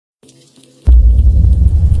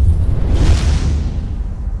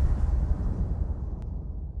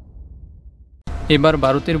এবার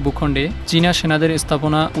ভারতের ভূখণ্ডে চীনা সেনাদের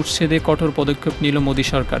স্থাপনা উচ্ছেদে কঠোর পদক্ষেপ নিল মোদী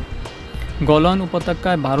সরকার। গলওয়ান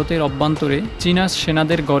উপত্যকায় ভারতের অভ্যন্তরে চীনা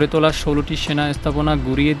সেনাদের গড়ে তোলা 16টি সেনা স্থাপনা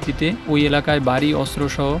গুঁড়িয়ে দিতে ওই এলাকায় ভারী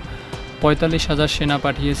অস্ত্রসহ 45,000 সেনা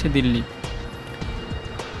পাঠিয়েছে দিল্লি।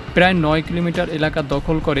 প্রায় 9 কিলোমিটার এলাকা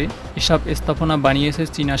দখল করে এসব স্থাপনা বানিয়েছে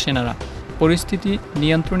চীনা সেনারা। পরিস্থিতি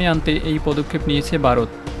নিয়ন্ত্রণে আনতে এই পদক্ষেপ নিয়েছে ভারত।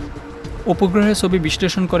 উপগ্রহের ছবি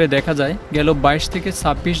বিশ্লেষণ করে দেখা যায়, গেল 22 থেকে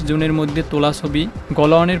 26 জুনের মধ্যে তোলা ছবি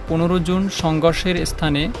গলওয়ানের 15 জুন সংঘর্ষের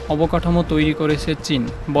স্থানে অবকাঠামো তৈরি করেছে চীন।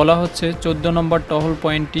 বলা হচ্ছে 14 নম্বর টহল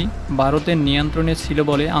পয়েন্টটি ভারতের নিয়ন্ত্রণে ছিল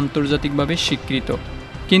বলে আন্তর্জাতিকভাবে স্বীকৃত,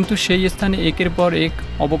 কিন্তু সেই স্থানে একের পর এক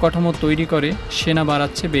অবকাঠামো তৈরি করে সেনা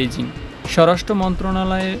বাড়াচ্ছে বেইজিং। স্বরাষ্ট্র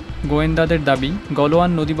মন্ত্রণালয়ের গোয়েন্দাদের দাবি,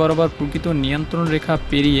 গলওয়ান নদী বরাবর প্রকৃত নিয়ন্ত্রণ রেখা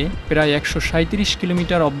পেরিয়ে প্রায় 137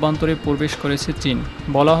 কিলোমিটার অভ্যন্তরে প্রবেশ করেছে চীন।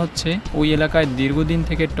 বলা হচ্ছে ওই এলাকায় দীর্ঘদিন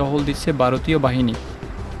থেকে টহল দিচ্ছে ভারতীয় বাহিনী।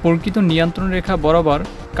 প্রকৃত নিয়ন্ত্রণ রেখা বরাবর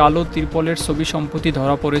কালো তিরপলের ছবি সম্প্রতি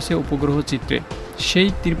ধরা পড়েছে উপগ্রহ চিত্রে। সেই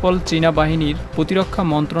তিরপল চীনা বাহিনীর প্রতিরক্ষা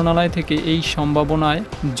মন্ত্রণালয় থেকে এই সম্ভাবনায়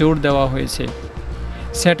জোর দেওয়া হয়েছে।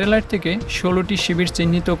 স্যাটেলাইট থেকে 16টি শিবির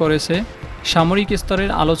চিহ্নিত করেছে। সামরিক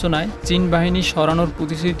স্তরের আলোচনায় চীন বাহিনী সরানোর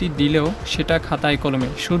প্রতিশ্রুতি দিলেও সেটা খাতায় কলমে।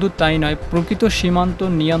 শুধু তাই নয়, প্রকৃত সীমান্ত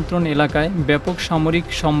নিয়ন্ত্রণ এলাকায় ব্যাপক সামরিক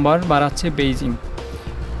সম্ভার বাড়াচ্ছে বেইজিং।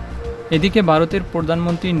 এদিকে ভারতের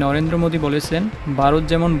প্রধানমন্ত্রী নরেন্দ্র মোদী বলেছেন, ভারত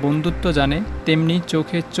যেমন বন্ধুত্ব জানে, তেমনি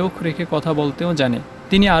চোখে চোখ রেখে কথা বলতেও জানে।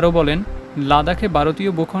 তিনি আরও বলেন, লাদাখে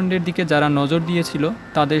ভারতীয় ভূখণ্ডের দিকে যারা নজর দিয়েছিল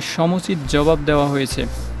তাদের সমুচিত জবাব দেওয়া হয়েছে।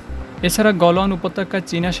 এছাড়া গলওয়ান উপত্যকায়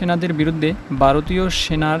চীনা সেনাদের বিরুদ্ধে ভারতীয়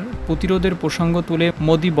সেনার প্রতিরোধের প্রসঙ্গ তুলে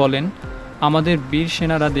মোদী বলেন, আমাদের বীর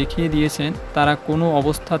সেনারা দেখিয়ে দিয়েছেন তারা কোনো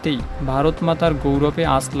অবস্থাতেই ভারত মাতার গৌরবে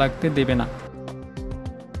আঁচ লাগতে দেবে না।